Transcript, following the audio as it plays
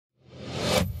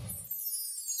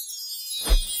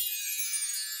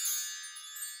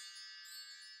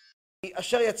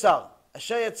Asher Yatzar.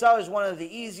 Asher Yatzar is one of the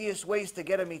easiest ways to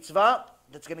get a mitzvah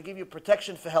that's going to give you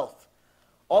protection for health.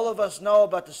 All of us know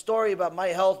about the story about my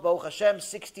health. Baruch Hashem,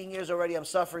 16 years already I'm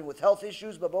suffering with health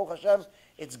issues, but Baruch Hashem,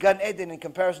 it's Gan Eden in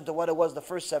comparison to what it was the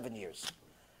first 7 years.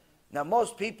 Now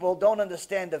most people don't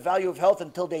understand the value of health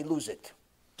until they lose it.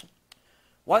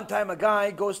 One time a guy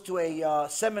goes to a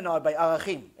seminar by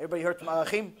Arachim. Everybody heard from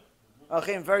Arachim?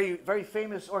 Arachim, very, very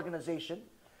famous organization.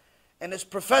 And his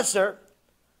professor,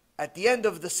 at the end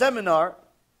of the seminar,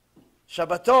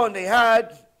 Shabbaton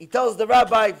he tells the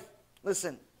rabbi,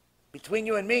 listen, between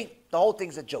you and me, the whole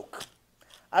thing's a joke.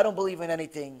 I don't believe in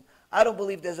anything. I don't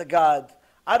believe there's a God.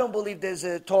 I don't believe there's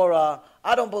a Torah.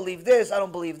 I don't believe this. I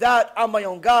don't believe that. I'm my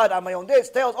own God. I'm my own this.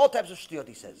 Tells all types of shtiyot,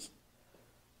 he says.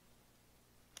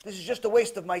 This is just a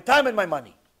waste of my time and my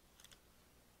money.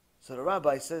 So the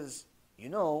rabbi says, you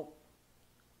know,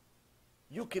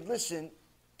 you can listen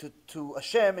to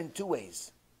Hashem in two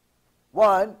ways.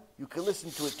 One, you can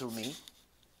listen to it through me.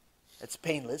 It's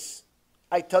painless.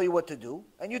 I tell you what to do,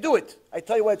 and you do it. I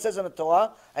tell you what it says in the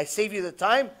Torah. I save you the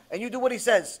time, and you do what he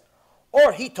says.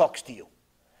 Or he talks to you.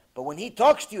 But when he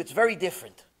talks to you, it's very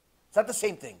different. It's not the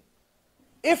same thing.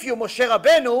 If you're Moshe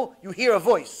Rabbeinu, you hear a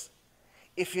voice.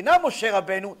 If you're not Moshe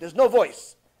Rabbeinu, there's no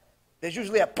voice. There's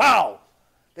usually a pow.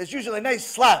 There's usually a nice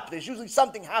slap. There's usually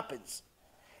something happens.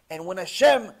 And when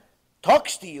Hashem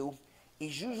talks to you,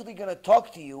 he's usually going to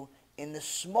talk to you in the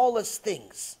smallest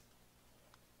things.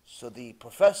 So the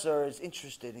professor is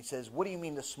interested. He says, what do you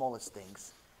mean the smallest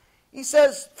things? He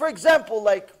says, for example,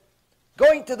 like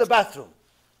going to the bathroom.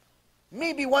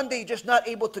 Maybe one day you're just not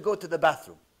able to go to the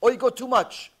bathroom. Or you go too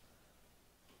much.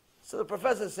 So the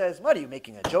professor says, what, are you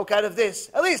making a joke out of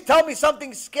this? At least tell me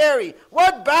something scary.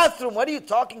 What bathroom? What are you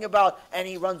talking about? And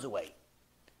he runs away.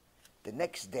 The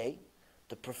next day,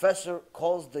 the professor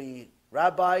calls the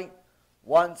rabbi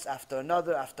once after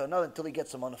another, until he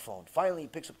gets him on the phone. Finally, he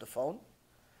picks up the phone,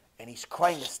 and he's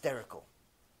crying hysterical.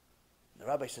 The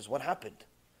rabbi says, what happened?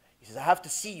 He says, I have to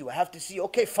see you. I have to see you.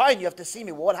 Okay, fine, you have to see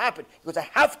me. Well, what happened? He goes, I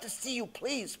have to see you,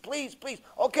 please, please, please.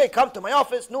 Okay, come to my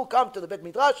office. No, come to the Bet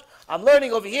Midrash. I'm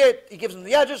learning over here. He gives him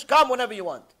the address. Come whenever you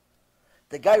want.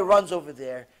 The guy runs over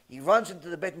there. He runs into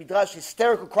the Bet Midrash,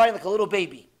 hysterical, crying like a little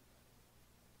baby.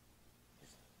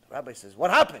 The rabbi says,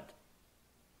 what happened?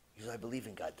 He says, I believe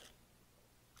in God.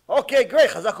 Okay,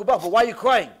 great, Chazak Ubach, but why are you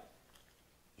crying?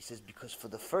 He says, because for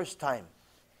the first time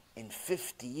in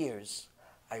 50 years,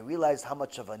 I realized how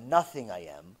much of a nothing I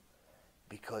am,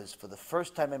 because for the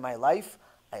first time in my life,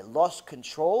 I lost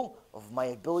control of my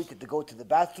ability to go to the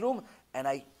bathroom, and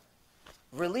I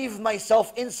relieved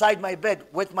myself inside my bed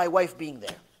with my wife being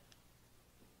there.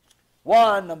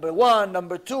 One,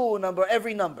 number two,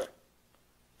 every number.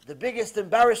 The biggest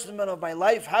embarrassment of my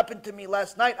life happened to me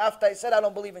last night after I said I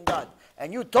don't believe in God.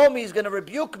 And you told me he's going to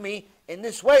rebuke me in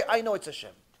this way. I know it's Hashem.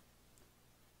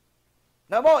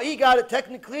 Now, he got it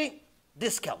technically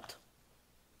discount.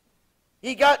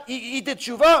 He did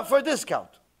tshuva for a discount.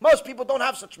 Most people don't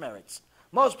have such merits.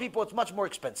 Most people, it's much more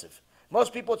expensive.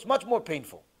 Most people, it's much more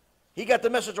painful. He got the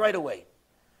message right away.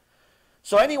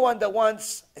 So anyone that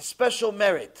wants a special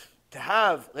merit to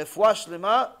have refuah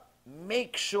shlema,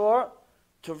 make sure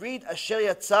to read Asher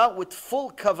Yatzar with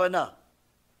full kavanah.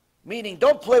 Meaning,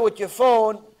 don't play with your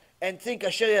phone and think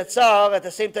Asher Yatzar at the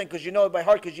same time because you know it by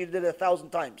heart because you did it 1,000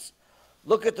 times.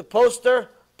 Look at the poster,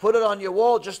 put it on your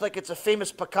wall just like it's a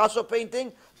famous Picasso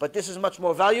painting, but this is much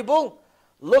more valuable.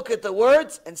 Look at the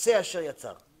words and say Asher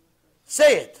Yatzar.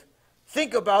 Say it.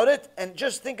 Think about it and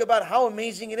just think about how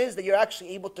amazing it is that you're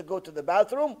actually able to go to the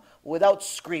bathroom without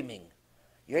screaming.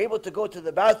 You're able to go to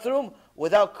the bathroom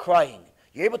without crying.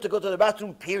 You're able to go to the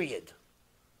bathroom, period.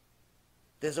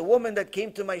 There's a woman that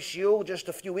came to my shiur just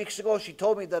a few weeks ago. She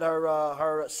told me that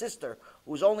her sister,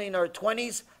 who's only in her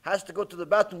 20s, has to go to the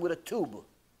bathroom with a tube.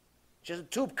 She has a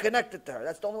tube connected to her.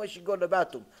 That's the only way she can go to the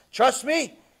bathroom. Trust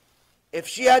me, if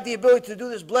she had the ability to do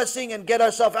this blessing and get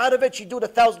herself out of it, she'd do it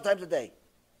 1,000 times a day.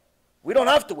 We don't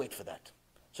have to wait for that.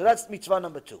 So that's mitzvah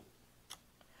number 2.